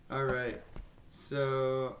All right.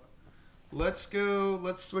 So let's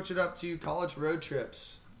switch it up to college road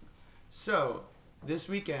trips. So this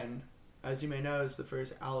weekend, as you may know, is the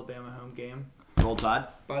first Alabama home game. Roll Tide.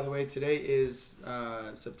 By the way, today is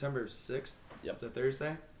September 6th. Yep. It's a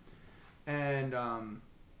Thursday. And A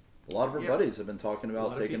lot of our buddies have been talking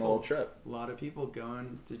about taking a little trip. A lot of people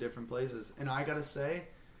going to different places. And I got to say,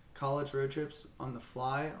 college road trips on the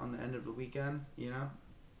fly on the end of the weekend,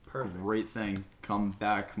 perfect. Great thing. Come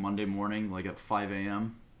back Monday morning, like at 5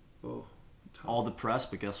 a.m. Oh, tough. All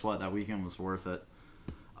depressed, but guess what? That weekend was worth it.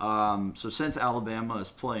 So since Alabama is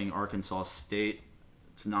playing Arkansas State,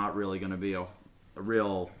 it's not really going to be a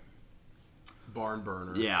real barn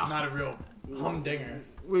burner. Yeah. Not a real humdinger.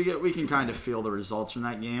 We can kind of feel the results from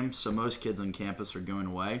that game. So most kids on campus are going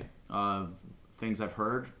away. Things I've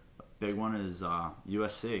heard, big one is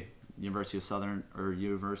USC, University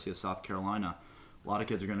of South Carolina. A lot of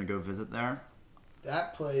kids are going to go visit there.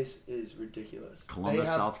 That place is ridiculous. Columbus,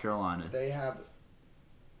 South Carolina. They have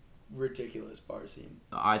ridiculous bar scene.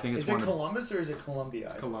 I think it's Is it Columbus or is it Columbia?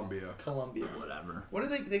 It's Columbia. Columbia. Whatever. What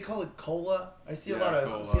do they call it? Cola. I see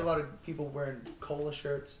Cola. I see a lot of people wearing cola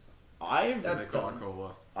shirts. That's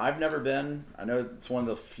Coca-Cola. I've never been. I know it's one of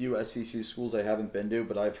the few SEC schools I haven't been to,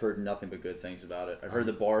 but I've heard nothing but good things about it. I've heard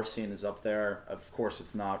the bar scene is up there. Of course,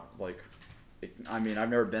 it's not like. I've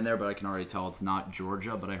never been there, but I can already tell it's not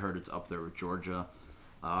Georgia. But I heard it's up there with Georgia.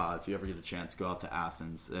 If you ever get a chance, go out to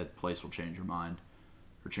Athens. That place will change your mind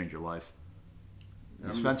or change your life.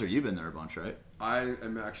 Spencer, you've been there a bunch, right? I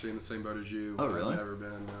am actually in the same boat as you. Oh, really? I've never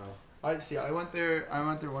been. No. I went there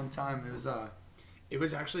one time. It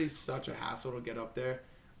was actually such a hassle to get up there.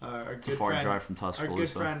 Our good friend, drive from Tuscaloosa. Our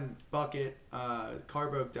good friend Bucket, car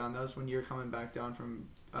broke down. That was when you were coming back down from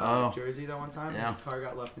Jersey that one time. Yeah. The car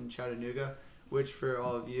got left in Chattanooga, which for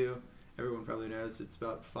all of you, everyone probably knows, it's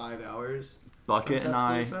about 5 hours. Bucket from and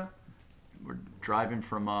I Tuscaloosa. were driving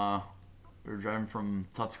from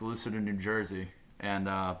Tuscaloosa to New Jersey, and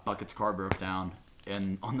Bucket's car broke down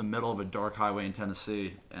on the middle of a dark highway in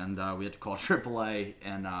Tennessee, and we had to call AAA,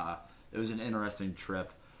 and it was an interesting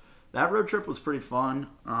trip. That road trip was pretty fun.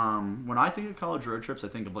 When I think of college road trips, I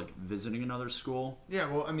think of like visiting another school. Yeah,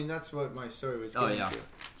 well, that's what my story was getting to.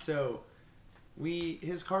 So,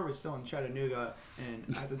 his car was still in Chattanooga,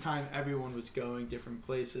 and at the time, everyone was going different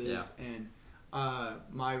places, and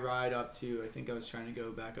my ride up to, I think I was trying to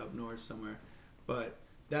go back up north somewhere, but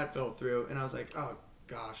that fell through, and I was like, oh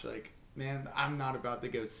gosh, man, I'm not about to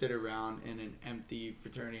go sit around in an empty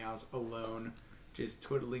fraternity house alone, just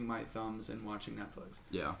twiddling my thumbs and watching Netflix.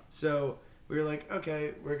 Yeah. So we were like,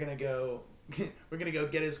 okay, we're gonna go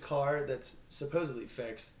get his car that's supposedly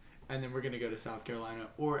fixed, and then we're gonna go to South Carolina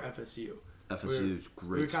or FSU. FSU's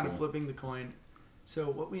great. We were kind of flipping the coin. So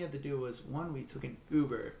what we had to do was, we took an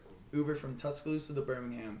Uber from Tuscaloosa to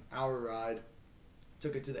Birmingham, hour ride.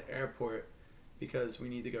 Took it to the airport because we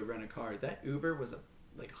need to go rent a car. That Uber was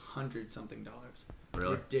like $100-something.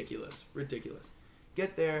 Really? Ridiculous.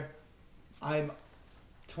 Get there. I'm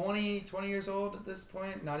 20 years old at this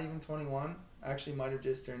point, not even 21. I actually might have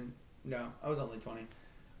just turned, no, I was only 20.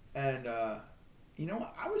 And, you know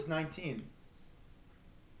what? I was 19.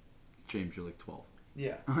 James, you're like 12.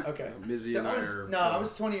 Yeah, okay. Mizzy So and I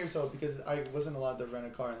was 20 years old because I wasn't allowed to rent a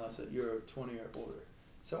car unless you were 20 or older.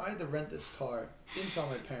 So I had to rent this car. Didn't tell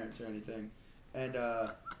my parents or anything. And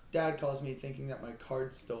Dad calls me thinking that my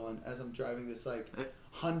card's stolen as I'm driving this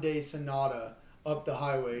Hyundai Sonata up the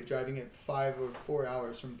highway, driving it 5 or 4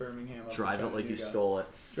 hours from Birmingham. Drive it like you stole it.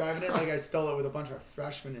 Driving it like I stole it with a bunch of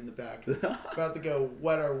freshmen in the back. About to go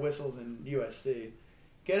wet our whistles in USC.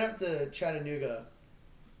 Get up to Chattanooga,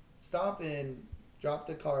 stop in, drop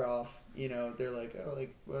the car off. They're like,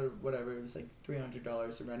 whatever. It was like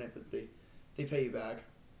 $300 to rent it, but they pay you back.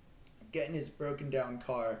 Get in his broken down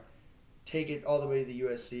car, take it all the way to the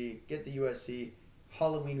USC, get the USC,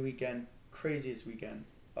 Halloween weekend, craziest weekend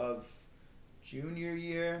of junior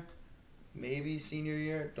year, maybe senior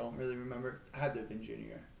year, don't really remember. Had to have been junior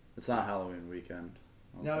year. It's not Halloween weekend.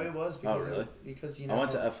 No, it was because really? Because I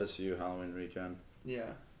went to FSU Halloween weekend.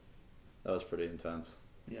 Yeah. That was pretty intense.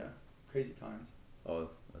 Yeah, crazy times.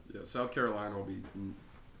 Oh. Yeah, South Carolina will be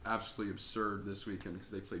absolutely absurd this weekend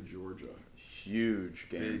because they play Georgia. Huge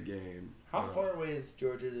game. Big game. How far away is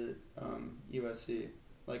Georgia to USC?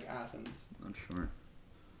 Like Athens? Not sure.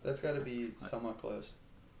 That's got to be somewhat close.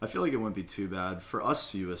 I feel like it wouldn't be too bad. For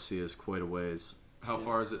us, USC is quite a ways. How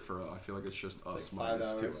far is it for us? I feel like it's just us like 5 minus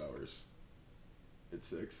hours. 2 hours. It's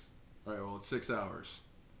 6. All right, well, it's 6 hours.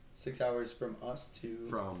 6 hours from us to...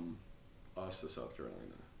 From us to South Carolina.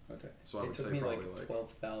 Okay. So I it would took say me probably like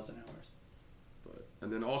 12,000 hours.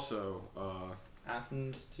 And then also...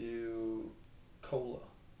 Athens to Cola.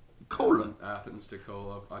 Cola. Athens to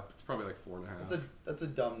Cola. It's probably like 4.5. That's a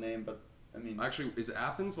dumb name, but I mean, Actually, is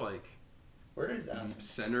Athens like where is Athens?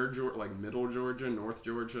 center Georgia, like middle Georgia, North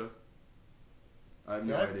Georgia? I have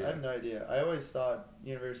no I idea. have no idea. I always thought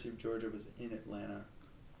University of Georgia was in Atlanta.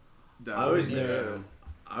 That I always was- knew.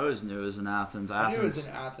 I always knew it was in Athens. I knew it was in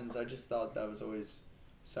Athens. I just thought that was always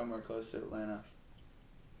somewhere close to Atlanta.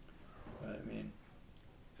 But I mean,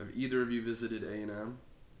 Have either of you visited A&M?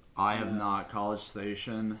 I have No. not. College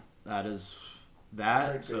Station. That is I've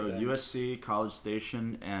that. heard So great things. USC, College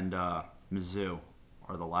Station, and Mizzou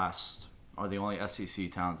are the only SEC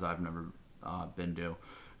towns I've never been to.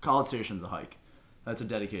 College Station's a hike. That's a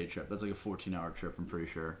dedicated trip. That's like a 14-hour trip. I'm pretty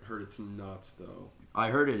sure. Heard it's nuts though. I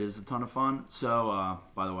heard it is a ton of fun. So,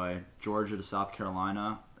 by the way, Georgia to South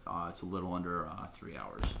Carolina, it's a little under 3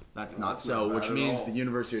 hours. That's Well, not that's so, not which bad at means all. the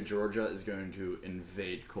University of Georgia is going to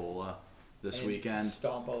invade Cola this and weekend.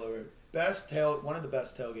 stomp all over. One of the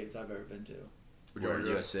best tailgates I've ever been to. Would you Where, ever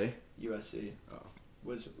go? USC? USC Oh.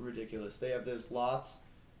 was ridiculous. They have those lots,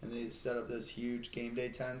 and they set up those huge game day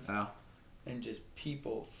tents, Yeah. and just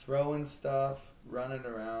people throwing stuff, running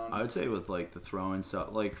around. I would say with like the throwing stuff,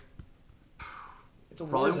 like It's a war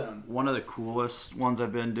probably zone. one of the coolest ones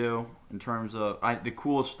I've been to in terms of the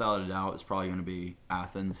coolest without a doubt is probably going to be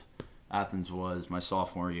Athens. Athens was my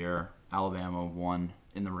sophomore year. Alabama won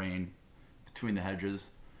in the rain between the hedges,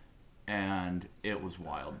 and it was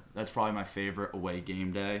wild. That's probably my favorite away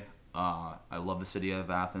game day. I love the city of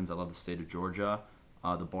Athens. I love the state of Georgia.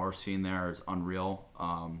 The bar scene there is unreal.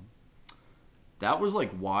 That was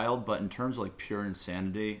like wild, but in terms of like pure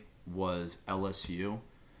insanity was LSU.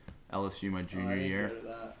 LSU my I junior didn't year. go to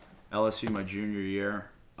that. LSU my junior year.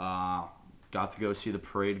 Got to go see the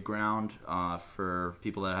parade ground. For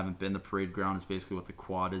people that haven't been, the parade ground is basically what the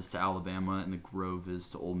Quad is to Alabama and the Grove is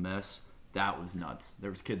to Ole Miss. That was nuts. There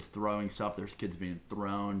was kids throwing stuff. There was kids being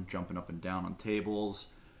thrown, jumping up and down on tables.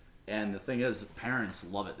 And the thing is, the parents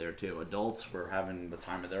love it there too. Adults were having the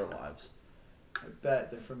time of their lives. I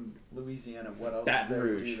bet they're from Louisiana. What else Baton is there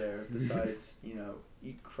to Rouge. do there besides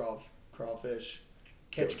eat crawfish,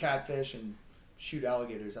 catch catfish, and shoot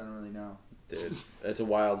alligators? I don't really know. Dude, it's a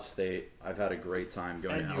wild state. I've had a great time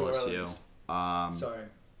going And to New LSU. Orleans. Sorry.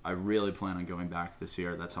 I really plan on going back this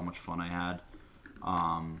year. That's how much fun I had.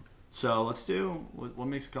 So let's do what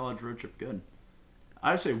makes a college road trip good.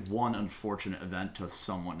 I would say one unfortunate event to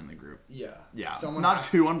someone in the group. Yeah. Yeah, Someone not has-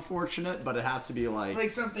 too unfortunate, but it has to be like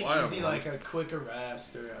something Well, I easy, have like a quick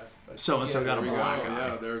arrest or a So-and-so got a There we black go.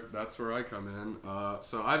 eye. Yeah, that's where I come in.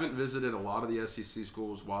 So I haven't visited a lot of the SEC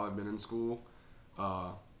schools while I've been in school.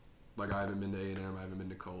 Like I haven't been to A&M, I haven't been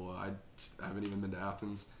to Cola, I haven't even been to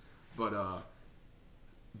Athens. But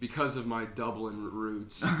because of my Dublin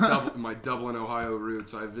roots, my Dublin, Ohio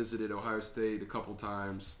roots, I visited Ohio State a couple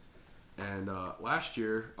times. And last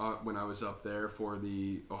year, when I was up there for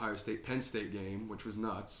the Ohio State-Penn State game, which was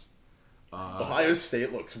nuts. Ohio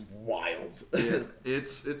State looks wild.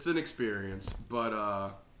 It's an experience, but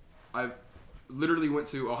I literally went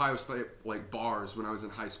to Ohio State like bars when I was in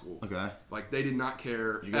high school. Okay. Like they did not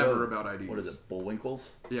care You ever go- about IDs. What is it? Bullwinkles?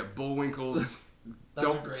 Yeah, Bullwinkles. That's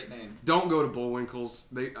Don't- a great name. Don't go to Bullwinkles.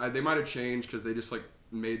 They might have changed because they just like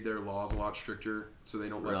made their laws a lot stricter, so they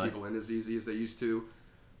don't let Really? people in as easy as they used to.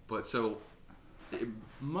 But so it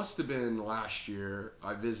must have been last year.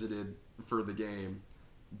 I visited for the game,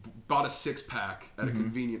 bought a 6-pack at a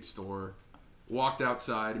convenience store, walked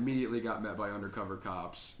outside, immediately got met by undercover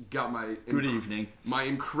cops, got my Good evening. my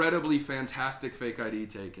incredibly fantastic fake ID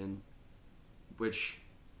taken, which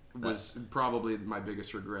was probably my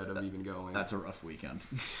biggest regret of even going. That's a rough weekend.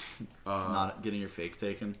 Not getting your fake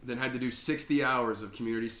taken. Then had to do 60 hours of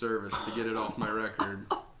community service to get it off my record.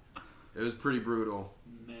 It was pretty brutal.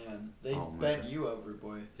 Man, they Oh, my bent God. you over,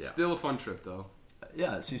 boy. Yeah. Still a fun trip though.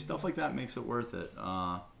 Yeah, see, stuff like that makes it worth it.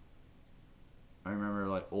 I remember,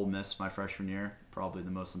 like, Ole Miss my freshman year. Probably the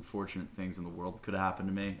most unfortunate things in the world could have happened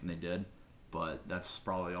to me, and they did. But that's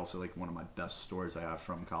probably also, like, one of my best stories I have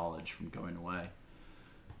from college, from going away.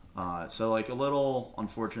 So, like, a little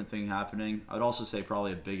unfortunate thing happening. I'd also say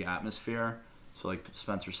probably a big atmosphere. So, like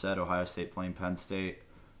Spencer said, Ohio State playing Penn State.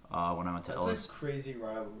 When I went to That's LSU. a crazy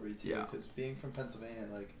rivalry too, Yeah. because being from Pennsylvania,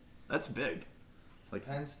 like That's big. Like,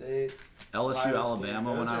 Penn State, LSU, Ohio State, Alabama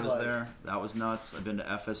when those I are was like- there. That was nuts. I've been to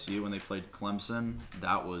FSU when they played Clemson.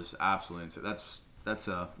 That was absolutely insane. That's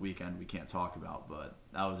a weekend we can't talk about, but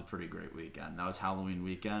that was a pretty great weekend. That was Halloween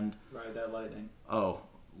weekend. ride that lightning. Oh,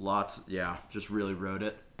 lots. Yeah, just really rode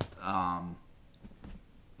it.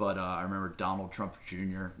 But I remember Donald Trump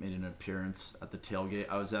Jr. made an appearance at the tailgate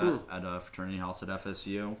I was at a fraternity house at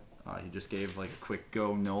FSU. He just gave like a quick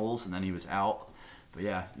go Knowles, and then he was out. But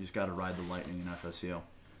yeah, you just got to ride the lightning in FSU.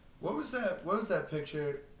 What was that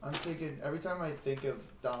picture? I'm thinking every time I think of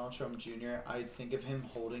Donald Trump Jr., I think of him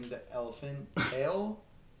holding the elephant tail.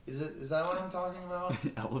 Is that what I'm talking about?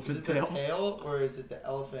 Elephant is it tail? the tail or is it the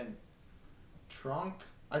elephant trunk?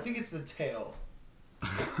 I think it's the tail.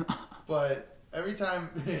 But every time,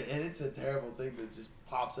 and it's a terrible thing that just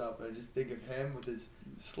pops up. I just think of him with his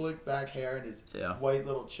slick back hair and his white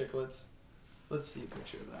little chiclets. Let's see a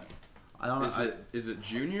picture of that. I don't know. Is it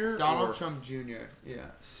Junior? Donald Trump Jr. Yeah.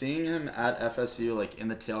 Seeing him at FSU, like in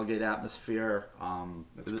the tailgate atmosphere,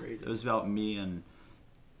 That's crazy. It was about me and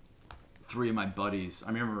 3 of my buddies.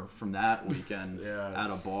 I remember from that weekend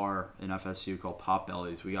at a bar in FSU called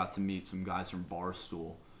Potbellies, we got to meet some guys from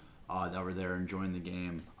Barstool that were there enjoying the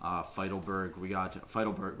game. Feidelberg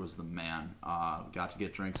was the man. Got to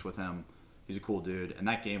get drinks with him. He's a cool dude. And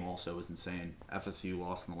that game also was insane. FSU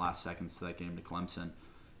lost in the last seconds to that game to Clemson.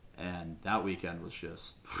 And that weekend was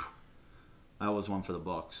just, that was one for the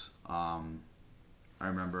books. I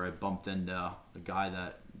remember I bumped into the guy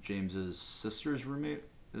that James's sister's roommate,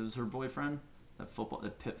 it was her boyfriend,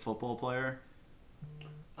 that Pitt football player.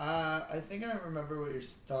 I think I remember what you're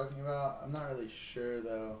talking about. I'm not really sure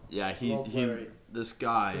though. Yeah, this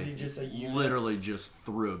guy was he just a unit? Literally just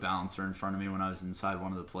threw a bouncer in front of me when I was inside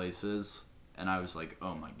one of the places. And I was like,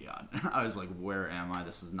 oh my god. I was like, where am I?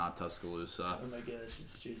 This is not Tuscaloosa. Oh my gosh,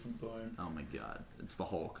 it's Jason Bourne. Oh my god. It's the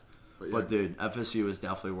Hulk. But dude, FSU is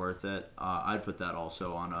definitely worth it. I'd put that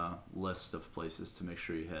also on a list of places to make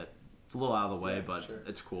sure you hit. It's a little out of the way, but sure.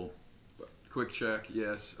 It's cool. Quick check,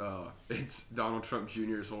 yes. It's Donald Trump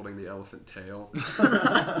Jr. is holding the elephant tail. It's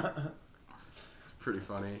pretty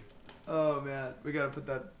funny. Oh man, we gotta put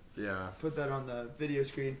that. Yeah. Put that on the video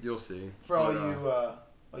screen. You'll see. For all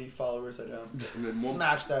you followers at home,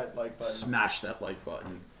 smash that like button. Smash that like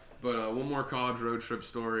button. But one more college road trip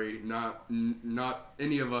story. Not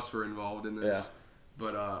any of us were involved in this. Yeah.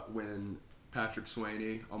 But when Patrick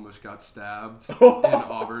Sweeney almost got stabbed in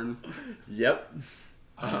Auburn. Yep.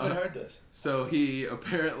 I haven't heard this. So they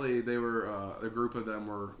were, a group of them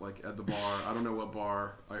were like at the bar. I don't know what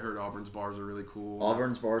bar. I heard Auburn's bars are really cool.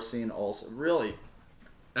 Auburn's bar scene also, really.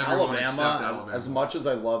 Everyone except Alabama. As much as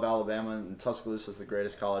I love Alabama and Tuscaloosa is the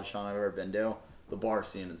greatest college town I've ever been to, the bar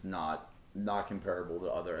scene is not comparable to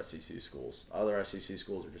other SEC schools. Other SEC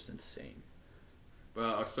schools are just insane.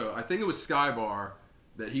 So I think it was Sky Bar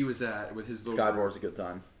that he was at with his little Sky Bar is a good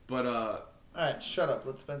time. But all right, shut up.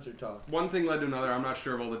 Let Spencer talk. One thing led to another. I'm not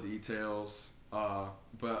sure of all the details.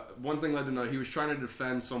 But one thing led to another. He was trying to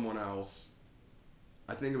defend someone else.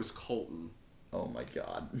 I think it was Colton. Oh my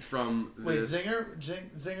god. From this. Wait,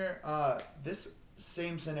 Zinger. This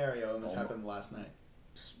same scenario almost happened last night.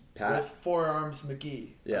 Pat. With Forearms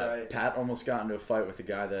McGee. Yeah. Right? Pat almost got into a fight with a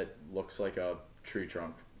guy that looks like a tree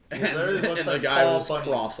trunk. He literally looks and like the guy Paul was Bunyan.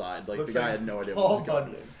 cross-eyed. Like Looks the guy like had no idea Paul what was going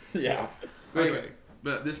on. Bunyan. Yeah. Anyway,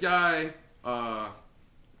 but this guy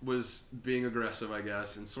was being aggressive, I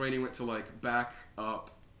guess, and Sweeney went to like back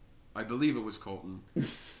up. I believe it was Colton.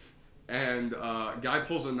 And guy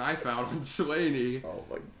pulls a knife out on Sweeney. Oh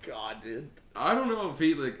my god, dude. I don't know if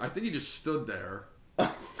he I think he just stood there.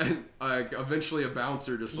 And eventually a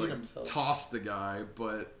bouncer just tossed the guy,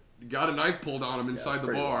 but got a knife pulled on him inside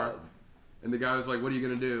the bar. Wild. And the guy was like, "What are you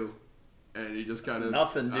gonna do?" And he just kind of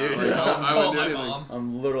nothing, dude. I wouldn't do anything.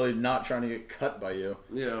 I'm literally not trying to get cut by you.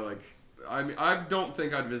 Yeah, I mean, I don't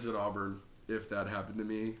think I'd visit Auburn if that happened to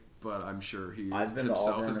me, but I'm sure he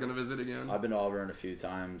himself is gonna visit again. I've been to Auburn a few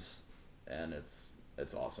times, and it's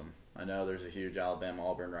awesome. I know there's a huge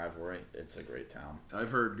Alabama-Auburn rivalry. It's a great town. I've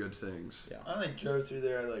heard good things. Yeah. I drove through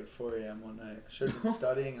there at 4 a.m. one night. I should have been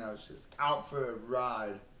studying, and I was just out for a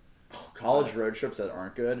ride. College road trips that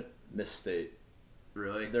aren't good, Miss State.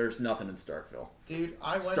 Really? There's nothing in Starkville. Dude,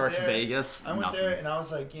 I went Stark there. Vegas. I went there, and I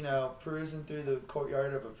was perusing through the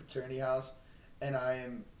courtyard of a fraternity house, and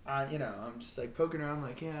I'm just poking around,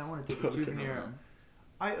 I want to take a souvenir.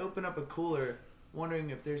 I open up a cooler, wondering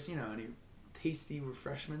if there's any tasty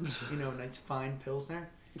refreshments, nice fine Pilsner.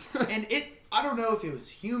 And I don't know if it was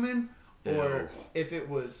human or if it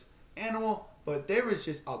was animal, but there was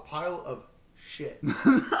just a pile of shit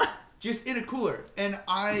just in a cooler. And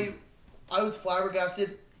I was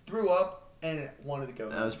flabbergasted, threw up, and wanted to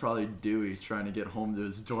go home. That was probably Dewey trying to get home to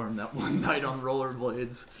his dorm that one night on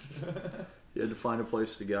rollerblades. He had to find a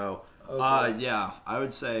place to go. Okay. Yeah, I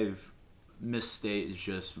would say Miss State is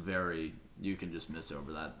just you can just miss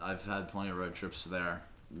over that. I've had plenty of road trips there.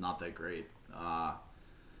 Not that great. I'm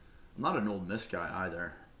not an Old Miss guy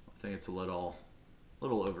either. I think it's a little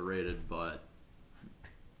overrated, but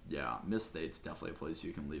yeah, Miss State's definitely a place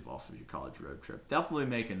you can leave off of your college road trip. Definitely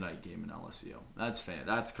make a night game in LSU.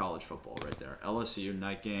 That's college football right there. LSU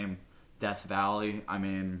night game, Death Valley. I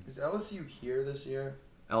mean, Is LSU here this year?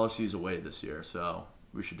 LSU's away this year, so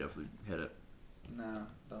we should definitely hit it. No,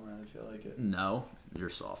 don't really feel like it. No, you're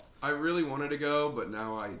soft. I really wanted to go, but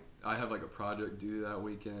now I have like a project due that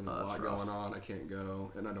weekend, a That's lot rough. going on. I can't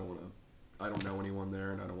go, and I don't know anyone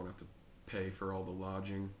there, and I don't want to have to pay for all the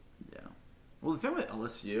lodging. Yeah. Well, the thing with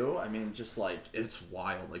LSU, I mean, just like it's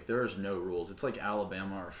wild. Like there's no rules. It's like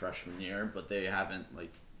Alabama our freshman year, but they haven't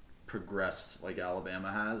like progressed like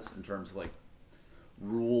Alabama has in terms of like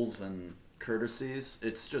rules and courtesies.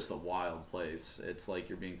 It's just a wild place. It's like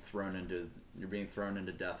you're being thrown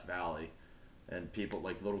into Death Valley, and people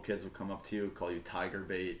like little kids will come up to you, call you tiger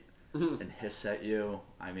bait, and hiss at you.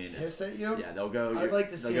 I mean, Hiss at you? yeah, they'll go. I'd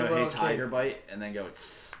like to see they'll a go, little hey, tiger kid. bite, and then go.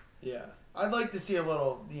 Tss. Yeah. I'd like to see a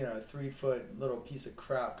little, 3-foot little piece of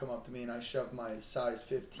crap come up to me and I shove my size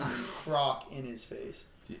 15 croc in his face.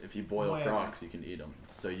 If you boil Wham. crocs, you can eat them.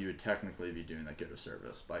 So you would technically be doing that good a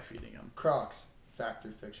service by feeding them. Crocs, fact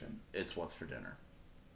or fiction? It's what's for dinner.